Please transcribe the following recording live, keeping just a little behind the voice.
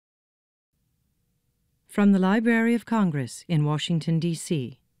From the Library of Congress in Washington,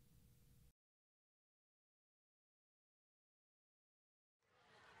 D.C.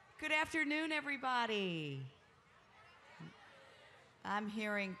 Good afternoon, everybody. I'm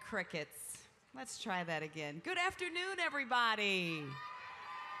hearing crickets. Let's try that again. Good afternoon, everybody.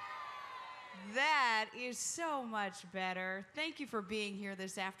 That is so much better. Thank you for being here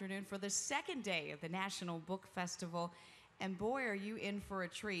this afternoon for the second day of the National Book Festival. And boy, are you in for a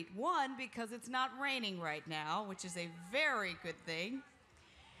treat. One, because it's not raining right now, which is a very good thing.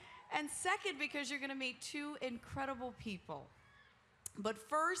 And second, because you're going to meet two incredible people. But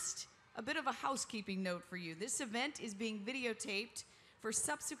first, a bit of a housekeeping note for you. This event is being videotaped for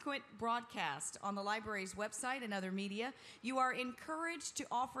subsequent broadcast on the library's website and other media. You are encouraged to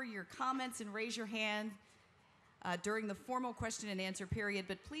offer your comments and raise your hand during the formal question and answer period,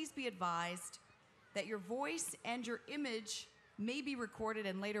 but please be advised that your voice and your image may be recorded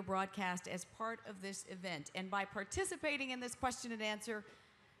and later broadcast as part of this event. And by participating in this question and answer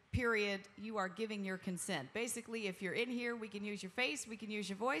period, you are giving your consent. Basically, if you're in here, we can use your face, we can use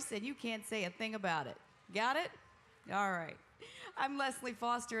your voice, and you can't say a thing about it. Got it? All right. I'm Leslie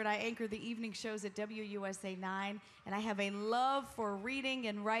Foster, and I anchor the evening shows at WUSA 9, and I have a love for reading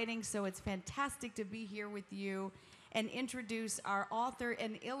and writing, so it's fantastic to be here with you and introduce our author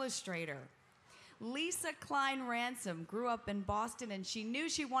and illustrator. Lesa Cline-Ransome grew up in Boston, and she knew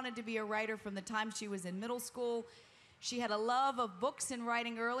she wanted to be a writer from the time she was in middle school. She had a love of books and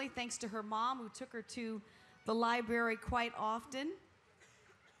writing early, thanks to her mom, who took her to the library quite often.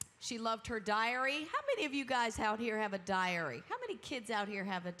 She loved her diary. How many of you guys out here have a diary? How many kids out here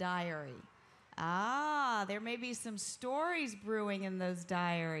have a diary? Ah, there may be some stories brewing in those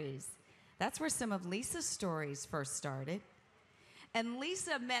diaries. That's where some of Lisa's stories first started. And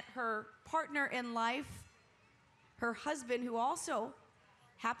Lesa met her partner in life, her husband, who also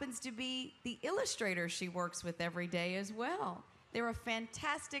happens to be the illustrator she works with every day as well. They're a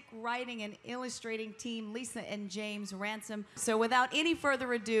fantastic writing and illustrating team, Lesa and James Ransome. So without any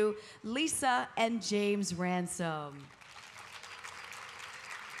further ado, Lesa and James Ransome.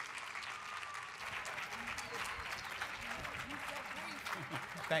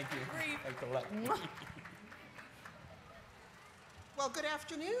 Thank you. Thanks a lot. Well, good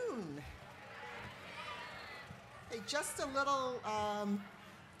afternoon. Hey, just a little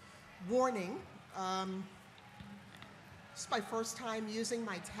warning. It's my first time using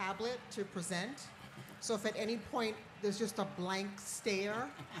my tablet to present. So if at any point there's just a blank stare,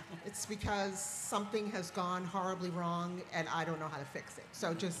 it's because something has gone horribly wrong and I don't know how to fix it.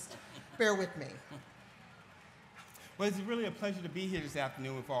 So just bear with me. Well, it's really a pleasure to be here this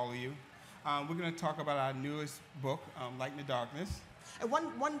afternoon with all of you. We're going to talk about our newest book, Light in the Darkness. And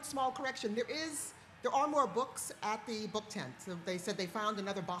one small correction, there are more books at the book tent. So they said they found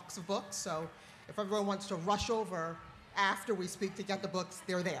another box of books, so if everyone wants to rush over after we speak to get the books,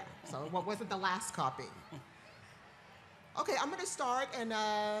 they're there. So what wasn't the last copy? Okay, I'm gonna start, and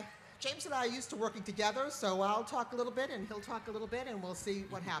James and I are used to working together, so I'll talk a little bit and he'll talk a little bit and we'll see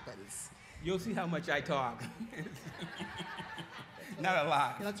what happens. You'll see how much I talk. Not a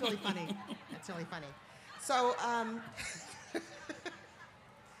lot. Yeah, that's really funny. That's really funny. So,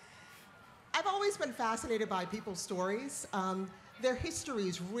 I've always been fascinated by people's stories. Their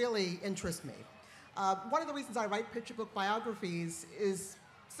histories really interest me. One of the reasons I write picture book biographies is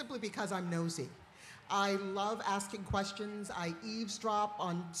simply because I'm nosy. I love asking questions. I eavesdrop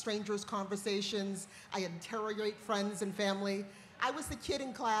on strangers' conversations. I interrogate friends and family. I was the kid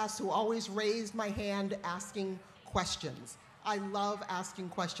in class who always raised my hand asking questions. I love asking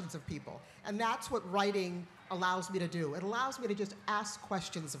questions of people. And that's what writing allows me to do. It allows me to just ask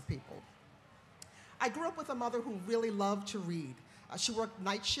questions of people. I grew up with a mother who really loved to read. She worked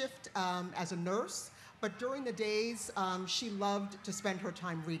night shift as a nurse, but during the days, she loved to spend her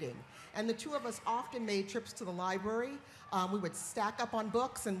time reading. And the two of us often made trips to the library. We would stack up on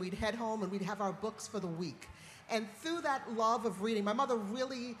books, and we'd head home, and we'd have our books for the week. And through that love of reading, my mother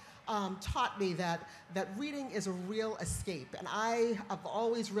really taught me that reading is a real escape. And I have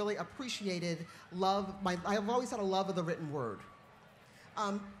always really appreciated love. I have always had a love of the written word.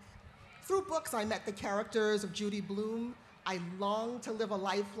 Through books, I met the characters of Judy Blume. I longed to live a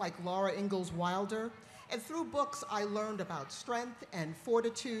life like Laura Ingalls Wilder. And through books, I learned about strength and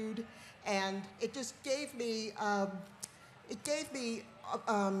fortitude. And it just gave me, it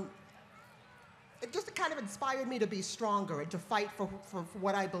just kind of inspired me to be stronger and to fight for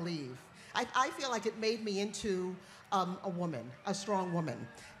what I believe. I feel like it made me into a woman, a strong woman.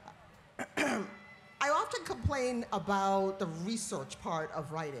 I often complain about the research part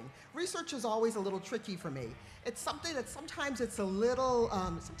of writing. Research is always a little tricky for me. It's something that sometimes it's a little,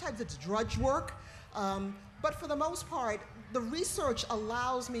 sometimes it's drudge work, But for the most part, the research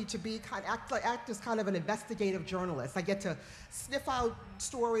allows me to be act as kind of an investigative journalist. I get to sniff out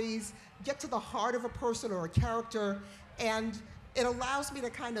stories, get to the heart of a person or a character, and it allows me to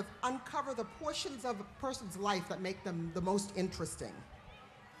kind of uncover the portions of a person's life that make them the most interesting.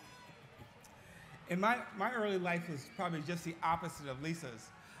 In my early life was probably just the opposite of Lisa's.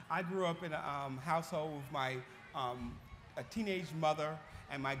 I grew up in a household with a teenage mother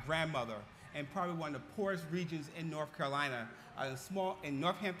and my grandmother, in probably one of the poorest regions in North Carolina, in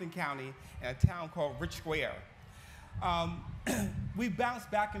Northampton County, in a town called Rich Square. We bounced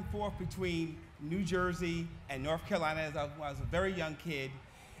back and forth between New Jersey and North Carolina when I was a very young kid.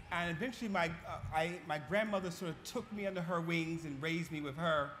 And eventually my grandmother sort of took me under her wings and raised me with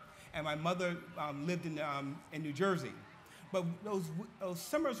her. And my mother lived in New Jersey. But those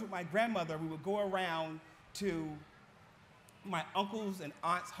summers with my grandmother, we would go around to my uncles and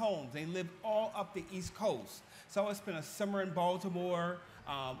aunts' homes. They lived all up the East Coast. So I would spend a summer in Baltimore,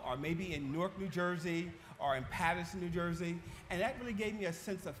 or maybe in Newark, New Jersey, or in Paterson, New Jersey. And that really gave me a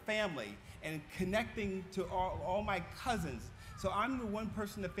sense of family and connecting to all my cousins. So I'm the one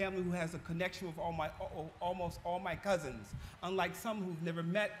person in the family who has a connection with almost all my cousins, unlike some who've never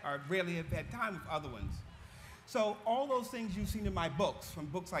met or rarely have had time with other ones. So all those things you've seen in my books, from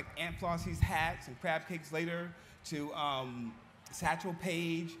books like Aunt Flossie's Hats and Crab Cakes Later, to Satchel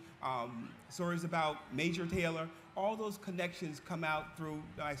Paige, stories about Major Taylor, all those connections come out through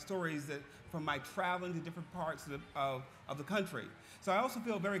my stories from my traveling to different parts of the country. So I also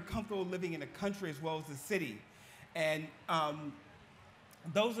feel very comfortable living in the country as well as the city. And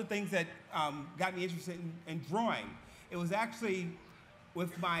those are things that got me interested in drawing. It was actually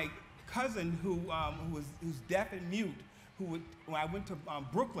with my cousin who's deaf and mute, when I went to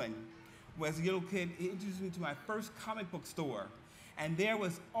Brooklyn, as a little kid, he introduced me to my first comic book store. And there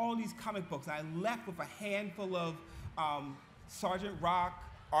was all these comic books. I left with a handful of Sergeant Rock,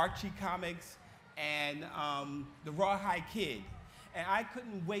 Archie comics, and the Rawhide Kid. And I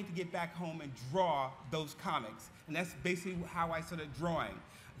couldn't wait to get back home and draw those comics. And that's basically how I started drawing.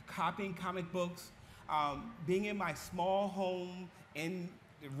 Copying comic books, being in my small home in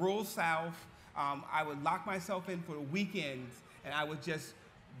the rural South. I would lock myself in for the weekends, and I would just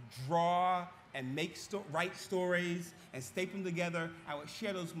draw and write stories and staple them together. I would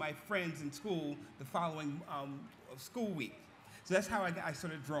share those with my friends in school the following school week. So that's how I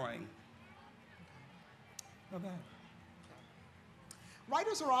started drawing. Okay.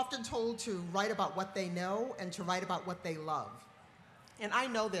 Writers are often told to write about what they know and to write about what they love. And I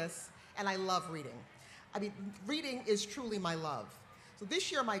know this, and I love reading. I mean, reading is truly my love. So this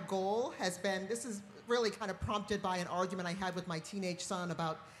year my goal has been, this is really kind of prompted by an argument I had with my teenage son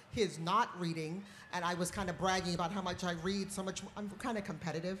about his not reading, and I was kind of bragging about how much I read, so much, I'm kind of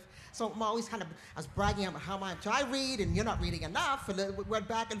competitive. So I'm always I was bragging about how much I read, and you're not reading enough, and we went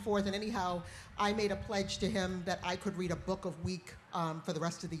back and forth, and anyhow, I made a pledge to him that I could read a book a week for the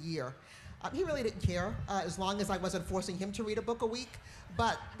rest of the year. He really didn't care, as long as I wasn't forcing him to read a book a week,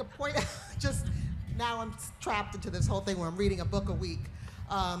 but the point, now I'm trapped into this whole thing where I'm reading a book a week.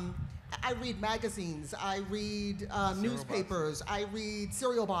 I read magazines, I read newspapers, I read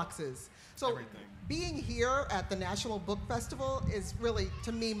cereal boxes. So being here at the National Book Festival is really,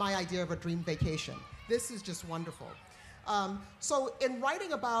 to me, my idea of a dream vacation. This is just wonderful. So in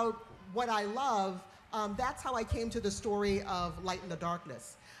writing about what I love, that's how I came to the story of Light in the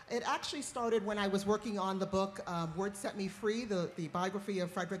Darkness. It actually started when I was working on the book, Word Set Me Free, the biography of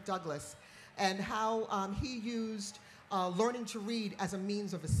Frederick Douglass, and how he used learning to read as a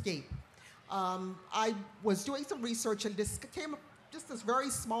means of escape. I was doing some research and came just this very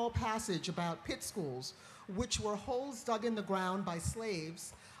small passage about pit schools, which were holes dug in the ground by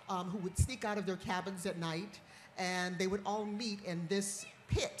slaves who would sneak out of their cabins at night, and they would all meet in this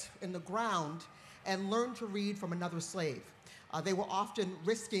pit in the ground and learn to read from another slave. They were often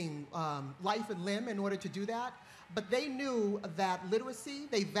risking life and limb in order to do that. But they knew that literacy,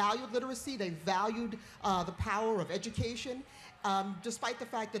 they valued the power of education, despite the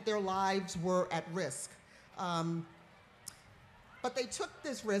fact that their lives were at risk. But they took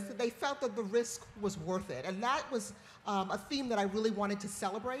this risk, they felt that the risk was worth it. And that was a theme that I really wanted to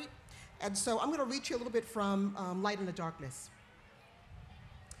celebrate. And so I'm gonna read you a little bit from Light in the Darkness.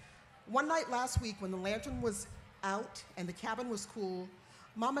 One night last week when the lantern was out and the cabin was cool,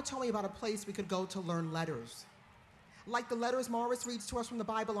 Mama told me about a place we could go to learn letters. Like the letters Morris reads to us from the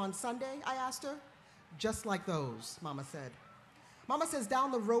Bible on Sunday, I asked her. Just like those, Mama said. Mama says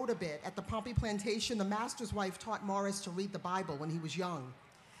down the road a bit at the Pompey Plantation, the master's wife taught Morris to read the Bible when he was young.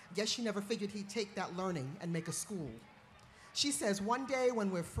 Guess she never figured he'd take that learning and make a school. She says one day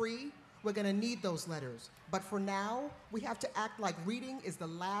when we're free, We're going to need those letters. But for now, we have to act like reading is the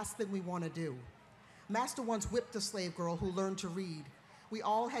last thing we want to do. Master once whipped a slave girl who learned to read. We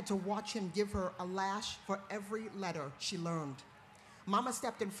all had to watch him give her a lash for every letter she learned. Mama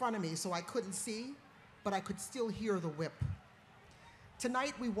stepped in front of me so I couldn't see, but I could still hear the whip.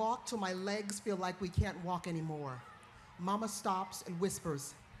 Tonight we walk till my legs feel like we can't walk anymore. Mama stops and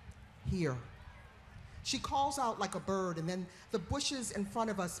whispers, "Here." She calls out like a bird, and then the bushes in front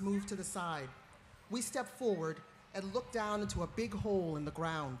of us move to the side. We step forward and look down into a big hole in the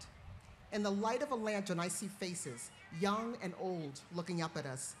ground. In the light of a lantern, I see faces, young and old, looking up at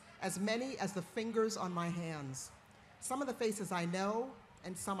us, as many as the fingers on my hands. Some of the faces I know,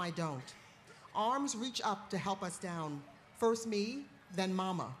 and some I don't. Arms reach up to help us down. First me, then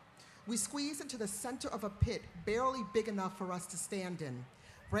Mama. We squeeze into the center of a pit, barely big enough for us to stand in.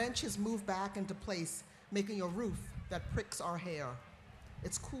 Branches move back into place, making a roof that pricks our hair.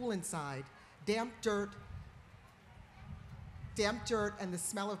 It's cool inside. Damp dirt and the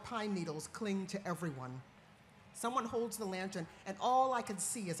smell of pine needles cling to everyone. Someone holds the lantern, and all I can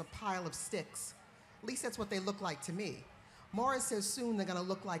see is a pile of sticks. At least that's what they look like to me. Morris says soon they're gonna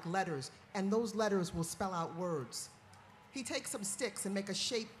look like letters, and those letters will spell out words. He takes some sticks and makes a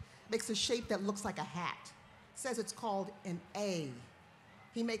shape that looks like a hat. Says it's called an A.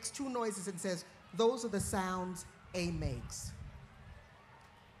 He makes two noises and says, "Those are the sounds A makes."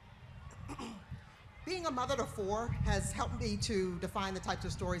 Being a mother to four has helped me to define the types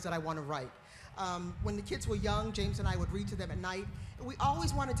of stories that I want to write. When the kids were young, James and I would read to them at night. We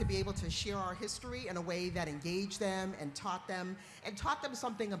always wanted to be able to share our history in a way that engaged them and taught them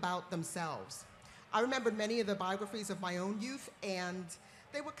something about themselves. I remembered many of the biographies of my own youth, and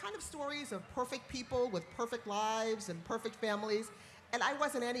they were kind of stories of perfect people with perfect lives and perfect families. And I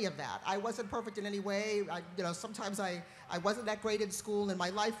wasn't any of that. I wasn't perfect in any way. Sometimes I wasn't that great in school, and my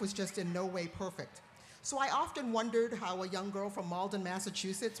life was just in no way perfect. So I often wondered how a young girl from Malden,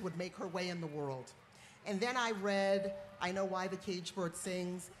 Massachusetts would make her way in the world. And then I read I Know Why the Caged Bird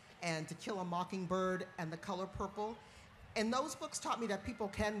Sings and To Kill a Mockingbird and The Color Purple. And those books taught me that people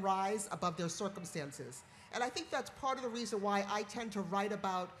can rise above their circumstances. And I think that's part of the reason why I tend to write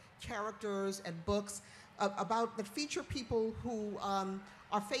about characters and books that feature people who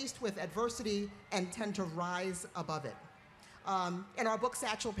are faced with adversity and tend to rise above it. In our book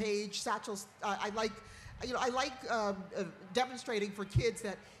Satchel Page, I like demonstrating for kids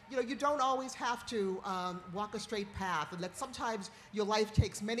that you don't always have to walk a straight path, and that sometimes your life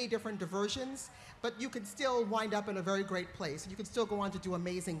takes many different diversions, but you can still wind up in a very great place, and you can still go on to do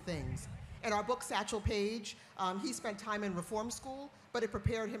amazing things. In our book Satchel Page, he spent time in reform school, but it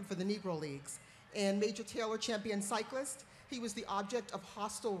prepared him for the Negro Leagues. In Major Taylor, Champion Cyclist, he was the object of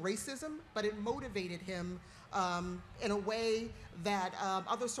hostile racism, but it motivated him in a way that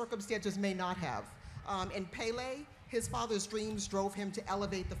other circumstances may not have. In Pele, his father's dreams drove him to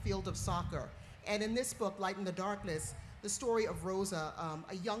elevate the field of soccer. And in this book, Light in the Darkness, the story of Rosa,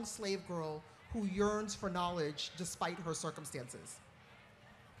 a young slave girl who yearns for knowledge despite her circumstances.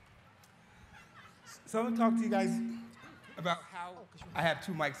 So I want to talk to you guys about how, I have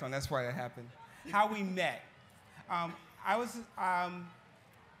two mics on, that's why that happened, how we met. I was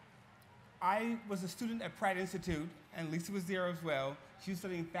a student at Pratt Institute, and Lisa was there as well. She was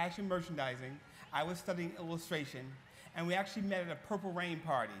studying fashion merchandising. I was studying illustration, and we actually met at a Purple Rain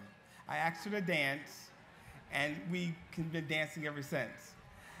party. I asked her to dance, and we've been dancing ever since.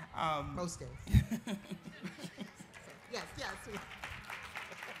 Most days. Yes.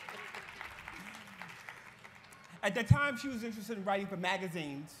 At the time, she was interested in writing for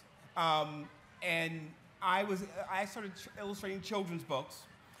magazines, and I started illustrating children's books,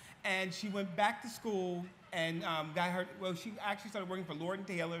 and she went back to school and she actually started working for Lord &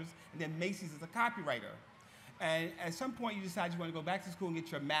 Taylor's and then Macy's as a copywriter. And at some point, you decide you want to go back to school and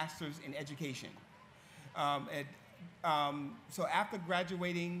get your master's in education. So after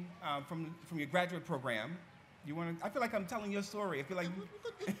graduating from your graduate program, I feel like I'm telling your story. I feel like,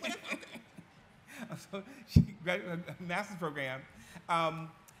 so she graduated a master's program.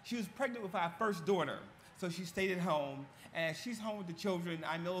 She was pregnant with our first daughter, so she stayed at home. And as she's home with the children,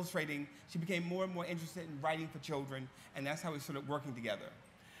 I'm illustrating, she became more and more interested in writing for children, and that's how we started working together.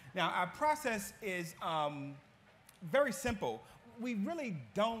 Now, our process is very simple. We really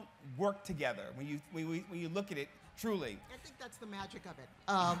don't work together when you look at it truly. I think that's the magic of it.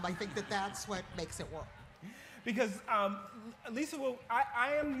 I think that's what makes it work. Because Lisa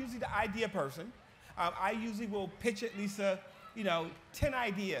I am usually the idea person. I usually will pitch at Lisa, 10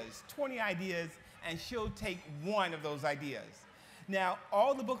 ideas, 20 ideas, and she'll take one of those ideas. Now,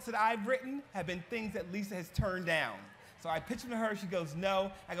 all the books that I've written have been things that Lisa has turned down. So I pitch them to her, she goes,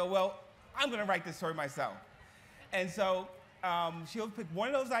 no. I go, well, I'm going to write this story myself. And so she'll pick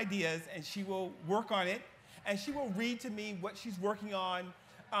one of those ideas, and she will work on it, and she will read to me what she's working on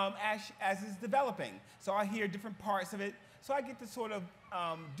as it's developing. So I hear different parts of it. So I get to sort of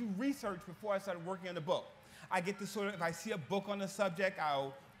do research before I start working on the book. I get to sort of, if I see a book on the subject,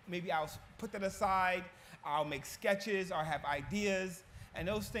 maybe I'll put that aside. I'll make sketches or have ideas, and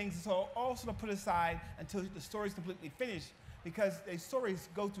those things so all sort of put aside until the story's completely finished, because the stories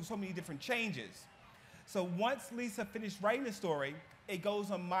go through so many different changes. So once Lesa finished writing the story, it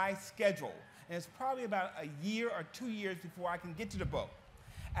goes on my schedule, and it's probably about a year or 2 years before I can get to the book.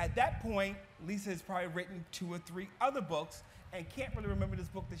 At that point, Lesa has probably written 2 or 3 other books and can't really remember this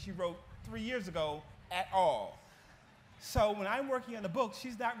book that she wrote 3 years ago at all. So when I'm working on the book,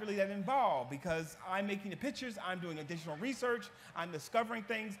 she's not really that involved because I'm making the pictures, I'm doing additional research, I'm discovering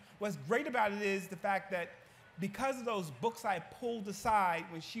things. What's great about it is the fact that because of those books I pulled aside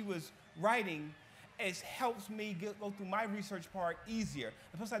when she was writing, it helps me go through my research part easier.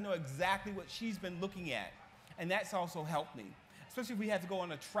 And plus I know exactly what she's been looking at, and that's also helped me, especially if we had to go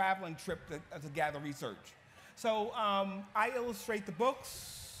on a traveling trip to gather research. So I illustrate the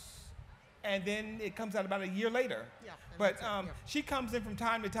books, and then it comes out about a year later. Yeah, but she comes in from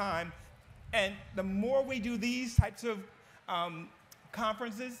time to time, and the more we do these types of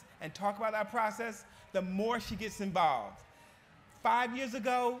conferences and talk about our process, the more she gets involved. 5 years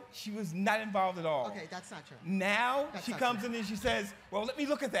ago, she was not involved at all. Okay, that's not true. Now she comes in and she says, well, let me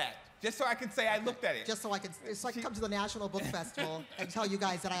look at that, just so I can say I looked at it. Just so I can, it's like come to the National Book Festival and tell you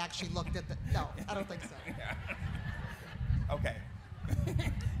guys that I actually looked at the, no, I don't think so. Yeah. Okay.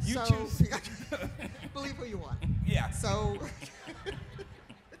 You so, choose. Believe who you want. Yeah. So,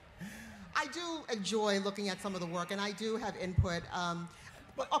 I do enjoy looking at some of the work, and I do have input.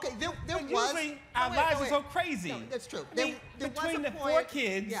 But okay, there was. Usually, our lives are so crazy. No, that's true. Between the 4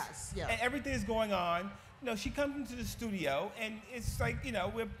 kids, yes, yeah, and everything is going on, she comes into the studio, and it's like,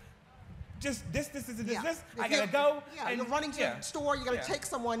 we're just this. I gotta go. Yeah, and you're running to the store. You gotta take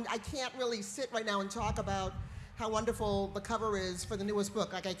someone. I can't really sit right now and talk about how wonderful the cover is for the newest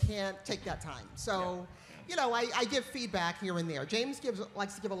book. Like, I can't take that time. So, I give feedback here and there. James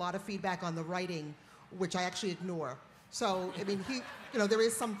likes to give a lot of feedback on the writing, which I actually ignore. So, I mean, there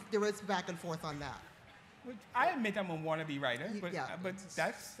is back and forth on that. I admit I'm a wannabe writer, but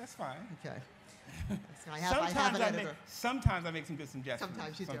that's fine. Okay. I have an editor. Sometimes I make some good suggestions.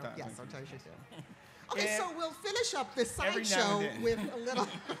 Sometimes you do. Yes, sometimes you do. Okay, so we'll finish up this sideshow with a little.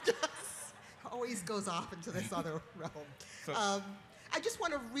 Always goes off into this other realm. So, I just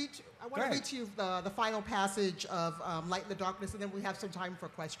want to read to you the final passage of Light in the Darkness, and then we have some time for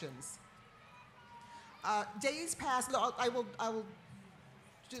questions. Days pass. No, I will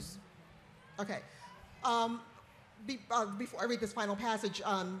just. Okay. Before I read this final passage,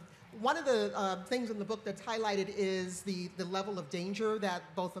 one of the things in the book that's highlighted is the level of danger that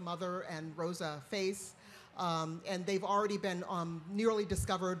both the mother and Rosa face. And they've already been nearly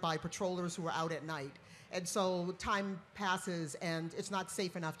discovered by patrollers who are out at night. And so time passes, and it's not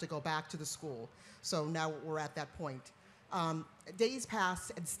safe enough to go back to the school. So now we're at that point. Days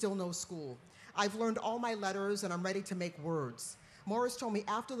pass, and still no school. I've learned all my letters, and I'm ready to make words. Morris told me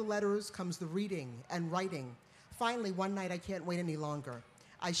after the letters comes the reading and writing. Finally, one night, I can't wait any longer.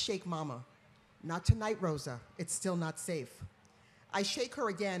 I shake Mama. Not tonight, Rosa. It's still not safe. I shake her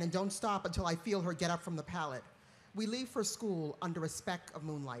again and don't stop until I feel her get up from the pallet. We leave for school under a speck of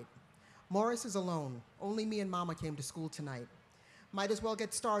moonlight. Morris is alone. Only me and Mama came to school tonight. Might as well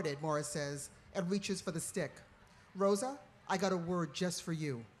get started, Morris says, and reaches for the stick. Rosa, I got a word just for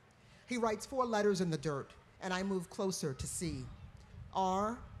you. He writes 4 letters in the dirt, and I move closer to see.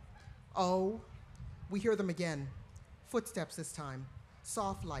 R, O, we hear them again. Footsteps this time,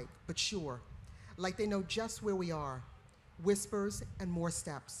 soft-like, but sure, like they know just where we are. Whispers and more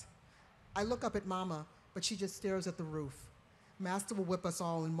steps. I look up at Mama, but she just stares at the roof. Master will whip us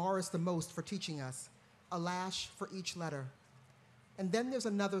all, and Morris the most for teaching us. A lash for each letter. And then there's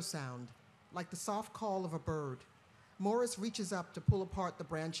another sound, like the soft call of a bird. Morris reaches up to pull apart the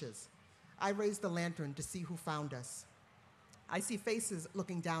branches. I raise the lantern to see who found us. I see faces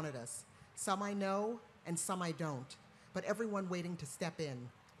looking down at us. Some I know, and some I don't, but everyone waiting to step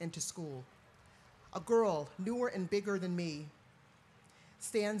into school. A girl, newer and bigger than me,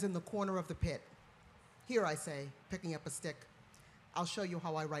 stands in the corner of the pit. Here, I say, picking up a stick. I'll show you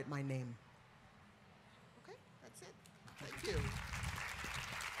how I write my name. Okay, that's it. Thank you.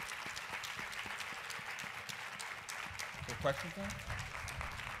 Questions now?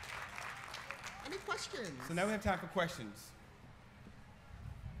 Any questions? So now we have time for questions.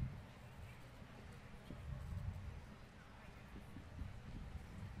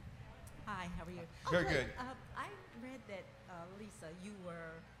 Hi, how are you? Very good. I read that, Lesa, you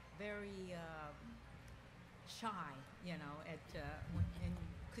were very shy, you know, and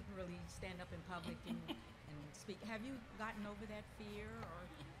couldn't really stand up in public and speak. Have you gotten over that fear, or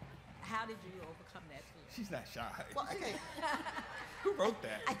how did you overcome that fear? She's not shy. Well, okay. Who wrote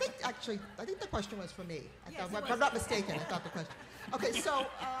that? I think the question was for me. Yes, If I'm not mistaken, I thought the question. Okay, so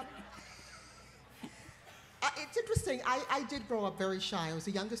it's interesting. I did grow up very shy. I was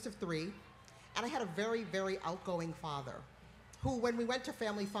the youngest of three, and I had a very, very outgoing father who, when we went to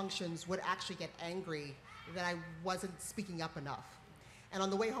family functions, would actually get angry that I wasn't speaking up enough. And on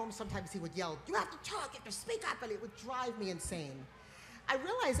the way home, sometimes he would yell, "You have to talk, you have to speak up," and it would drive me insane. I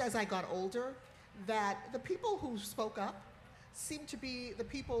realized as I got older that the people who spoke up seemed to be the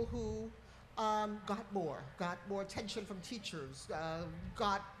people who got more attention from teachers,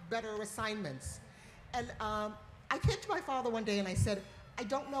 got better assignments. And I came to my father one day and I said, "I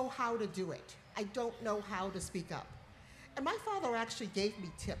don't know how to do it. I don't know how to speak up." And my father actually gave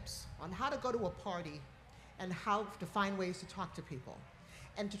me tips on how to go to a party and how to find ways to talk to people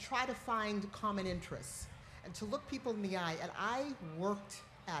and to try to find common interests and to look people in the eye. And I worked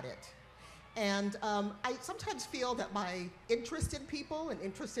at it. And I sometimes feel that my interest in people and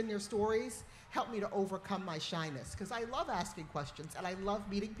interest in their stories helped me to overcome my shyness, because I love asking questions and I love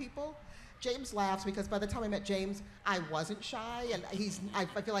meeting people. James laughs because by the time I met James, I wasn't shy, and I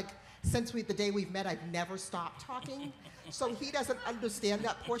feel like since the day we've met, I've never stopped talking. So he doesn't understand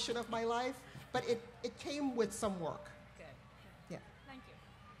that portion of my life, but it came with some work. Good. Yeah. Thank you.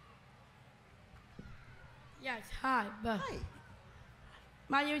 Yes, hi. Hi.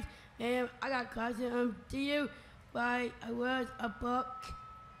 My name is, I got a question. Do you write a book?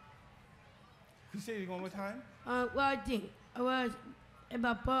 Can you say it one more time? Writing a word in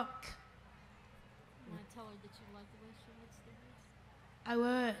a book. You want to tell her that you like the way she writes the words? I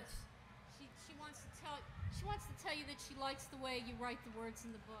was. She wants to tell you that she likes the way you write the words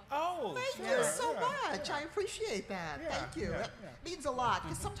in the book. Oh, Thank you so much. I appreciate that. Yeah, Thank you. yeah, That yeah. means a lot,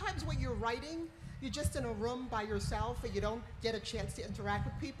 because sometimes when you're writing, you're just in a room by yourself and you don't get a chance to interact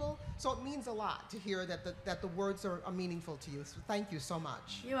with people. So it means a lot to hear that the words are meaningful to you. So thank you so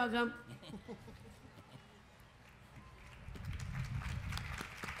much. You're welcome.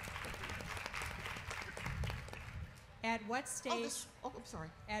 At what stage? I'm sorry.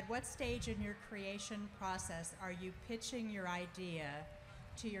 At what stage in your creation process are you pitching your idea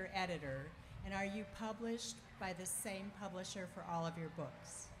to your editor, and are you published by the same publisher for all of your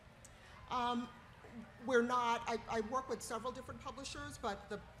books? We're not. I work with several different publishers, but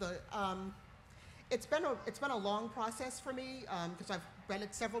it's been a long process for me, because I've been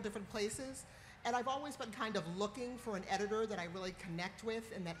at several different places, and I've always been kind of looking for an editor that I really connect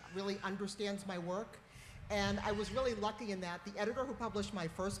with and that really understands my work. And I was really lucky in that the editor who published my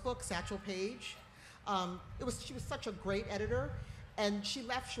first book, Satchel Paige, she was such a great editor, and she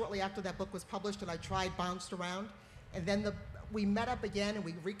left shortly after that book was published, and I bounced around, and then we met up again and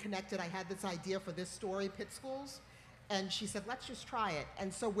we reconnected. I had this idea for this story, Pit Schools, and she said, "Let's just try it."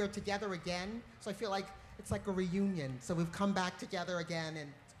 And so we're together again. So I feel like it's like a reunion. So we've come back together again,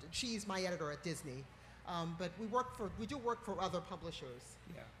 and she's my editor at Disney. But we do work for other publishers.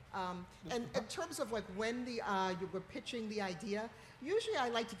 Yeah. And in terms of like when you were pitching the idea, usually I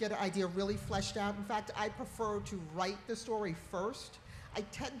like to get an idea really fleshed out. In fact, I prefer to write the story first. I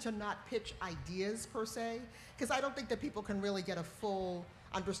tend to not pitch ideas per se, because I don't think that people can really get a full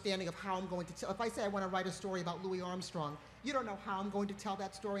understanding of how I'm going to tell. If I say I want to write a story about Louis Armstrong, you don't know how I'm going to tell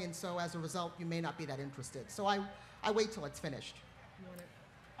that story, and so as a result, you may not be that interested. So I wait till it's finished.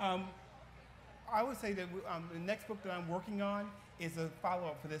 I would say that the next book that I'm working on is a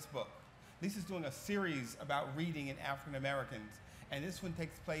follow-up for this book. Lisa's doing a series about reading in African Americans, and this one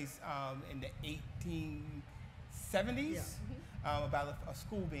takes place in the 1870s, about a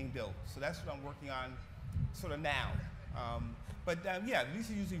school being built. So that's what I'm working on sort of now. Yeah,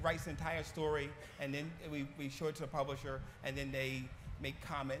 Lisa usually writes the entire story, and then we show it to the publisher, and then they make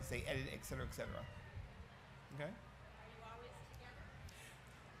comments, they edit it, et cetera, et cetera. Okay?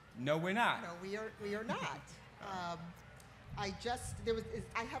 No, we're not. No, we are not. I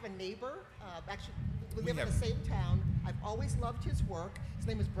have a neighbor. Actually, we live in the same town. I've always loved his work. His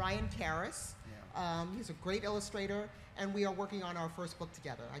name is Brian Karras. Yeah. He's a great illustrator, and we are working on our first book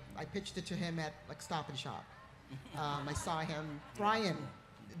together. I pitched it to him at like Stop and Shop. I saw him, Brian,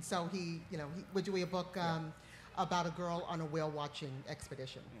 and so we're doing a book about a girl on a whale watching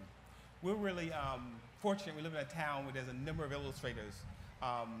expedition. Yeah. We're really fortunate. We live in a town where there's a number of illustrators.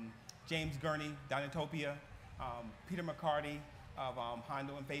 James Gurney, Donatopia, Peter McCarty of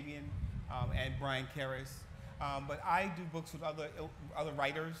Hondo and Fabian, and Brian Karras. But I do books with other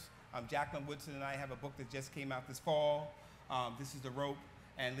writers. Jacqueline Woodson and I have a book that just came out this fall. This is The Rope.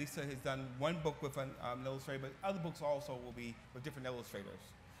 And Lesa has done one book with an illustrator, but other books also will be with different illustrators.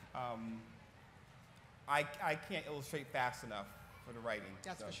 I can't illustrate fast enough for the writing.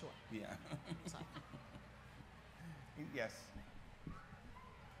 That's for sure. Yeah. Yes.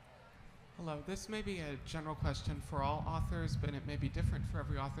 Hello, this may be a general question for all authors, but it may be different for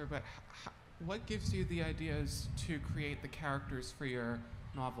every author, but what gives you the ideas to create the characters for your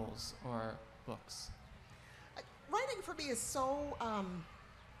novels or books? Writing for me is so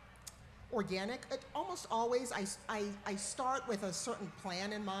organic. Almost always I start with a certain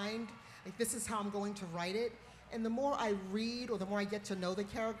plan in mind, like this is how I'm going to write it, and the more I read or the more I get to know the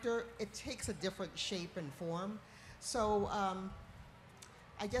character, it takes a different shape and form. So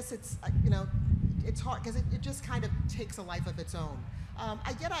I guess it's, it's hard because it just kind of takes a life of its own.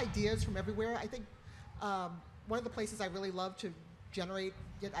 I get ideas from everywhere. I think one of the places I really love to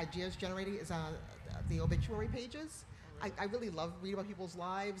get ideas generated is the obituary pages. I really love reading about people's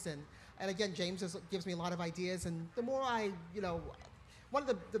lives, and again, James gives me a lot of ideas, and the more one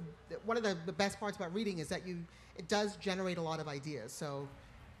of the best parts about reading is that it does generate a lot of ideas. So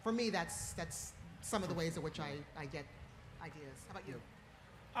for me, that's some of the ways in which I get ideas. How about you?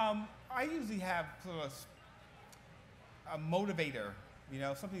 I usually have sort of a motivator,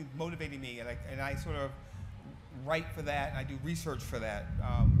 something motivating me, and I sort of write for that, and I do research for that.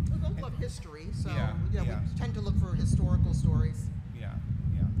 We both love history, so yeah. We tend to look for historical stories. Yeah.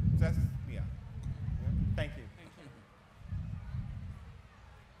 So that's, yeah. Thank you.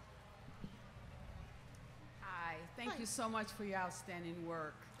 Hi, thank you so much for your outstanding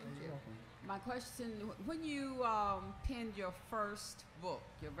work. Thank you. My question, when you penned your first book,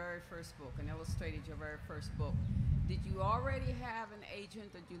 your very first book, and illustrated your very first book, did you already have an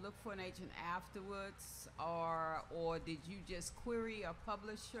agent? Did you look for an agent afterwards? Or did you just query a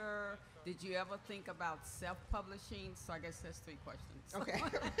publisher? Did you ever think about self-publishing? So I guess that's 3 questions. Okay.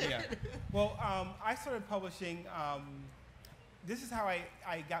 Yeah. Well, I started publishing, this is how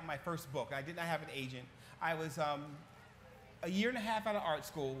I got my first book. I did not have an agent. I was a year and a half out of art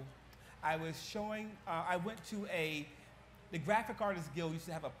school. I was showing, I went to the Graphic Artists Guild used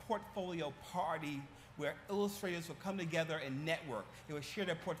to have a portfolio party where illustrators would come together and network. They would share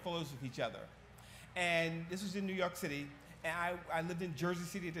their portfolios with each other. And this was in New York City, and I lived in Jersey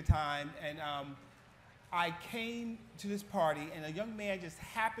City at the time, and I came to this party, and a young man just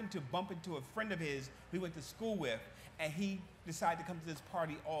happened to bump into a friend of his we went to school with, and he decided to come to this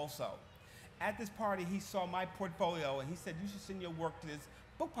party also. At this party, he saw my portfolio, and he said, "You should send your work to this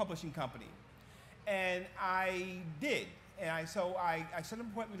book publishing company." And I did. And so I set an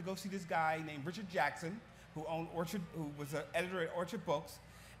appointment to go see this guy named Richard Jackson, who was an editor at Orchard Books.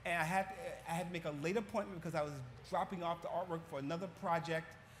 And I had to make a late appointment because I was dropping off the artwork for another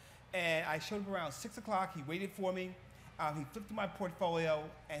project. And I showed him around 6 o'clock. He waited for me. He flipped through my portfolio,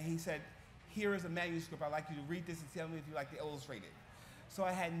 and he said, "Here is a manuscript. I'd like you to read this and tell me if you like to illustrate it." So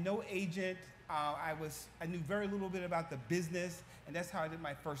I had no agent. I knew very little bit about the business, and that's how I did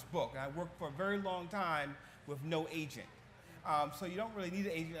my first book. And I worked for a very long time with no agent. So you don't really need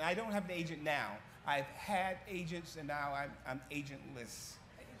an agent. I don't have an agent now. I've had agents, and now I'm agentless.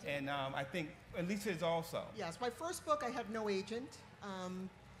 And I think Lesa is also. Yes, my first book I had no agent,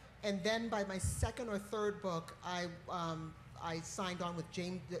 and then by my second or third book, I signed on with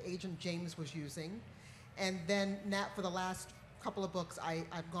the agent James was using, and then for the last couple of books,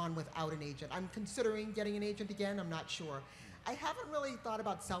 I've gone without an agent. I'm considering getting an agent again. I'm not sure. I haven't really thought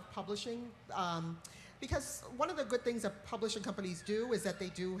about self-publishing because one of the good things that publishing companies do is that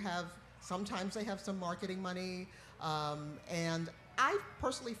sometimes they have some marketing money, and I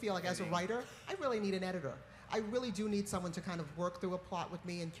personally feel like as a writer, I really need an editor. I really do need someone to kind of work through a plot with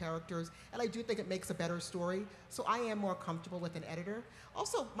me and characters, and I do think it makes a better story, so I am more comfortable with an editor.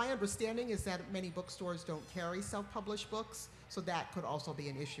 Also, my understanding is that many bookstores don't carry self-published books, so that could also be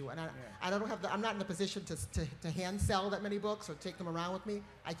an issue. And I'm not in a position to hand sell that many books or take them around with me.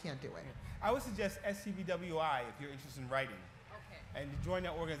 I can't do it. I would suggest SCBWI if you're interested in writing. Okay. And join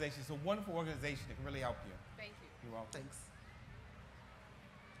that organization. It's a wonderful organization that can really help you. Thank you. You're welcome. Thanks.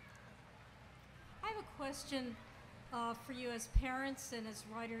 I have a question for you as parents and as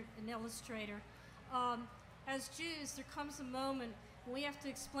writer and illustrator. As Jews, there comes a moment when we have to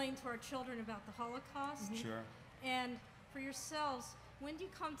explain to our children about the Holocaust. Sure. And for yourselves, when do you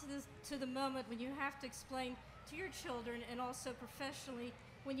come to the moment when you have to explain to your children and also professionally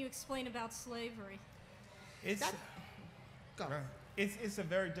when you explain about slavery? It's a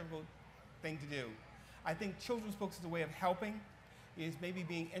very difficult thing to do. I think children's books is a way of helping. It's maybe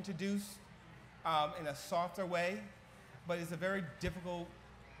being introduced in a softer way, but it's a very difficult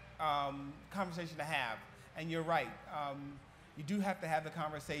conversation to have. And you're right. You do have to have the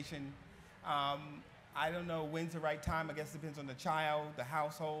conversation. I don't know when's the right time. I guess it depends on the child, the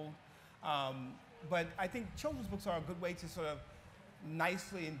household. But I think children's books are a good way to sort of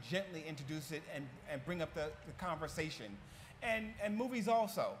nicely and gently introduce it and bring up the conversation. And movies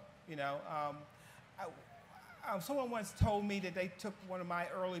also, you know. Someone once told me that they took one of my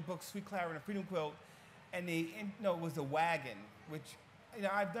early books, Sweet Clara and the Freedom Quilt, and it was the Wagon, which, you know,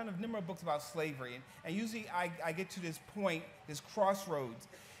 I've done a number of books about slavery, and usually I get to this point, this crossroads.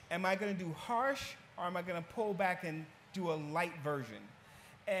 Am I going to do harsh, or am I going to pull back and do a light version?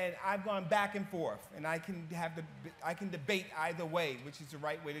 And I've gone back and forth, and I can debate either way, which is the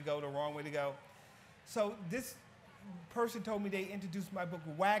right way to go, the wrong way to go. So this person told me they introduced my book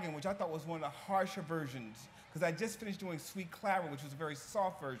Wagon, which I thought was one of the harsher versions, because I just finished doing Sweet Clara, which was a very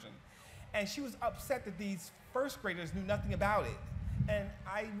soft version. And she was upset that these first graders knew nothing about it. And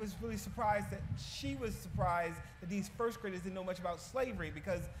I was really surprised that she was surprised that these first graders didn't know much about slavery,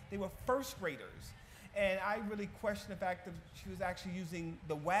 because they were first graders. And I really questioned the fact that she was actually using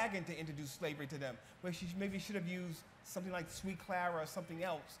the Wagon to introduce slavery to them, where she maybe should have used something like Sweet Clara or something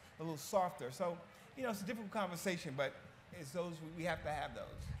else, a little softer. So, you know, it's a difficult conversation, but it's those, we have to have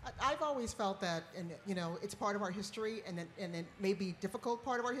those. I've always felt that, and you know, it's part of our history, and it may be a difficult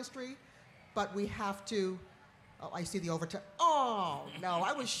part of our history, but we have to. Oh, I see the overtone. Oh no,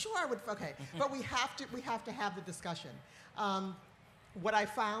 I was sure I would. Okay, but we have to have the discussion. What I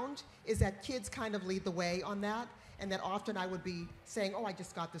found is that kids kind of lead the way on that, and that often I would be saying, "Oh, I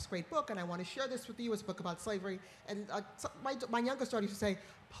just got this great book, and I want to share this with you. It's a book about slavery." And my youngest daughter used to say,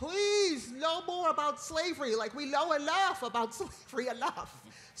 "Please, know more about slavery. Like, we know enough about slavery enough."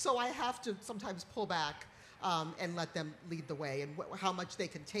 So I have to sometimes pull back and let them lead the way, and how much they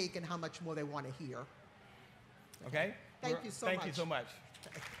can take and how much more they want to hear. Okay? Thank you so much. Thank you so much.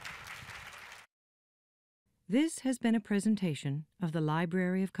 This has been a presentation of the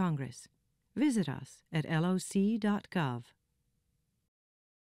Library of Congress. Visit us at loc.gov.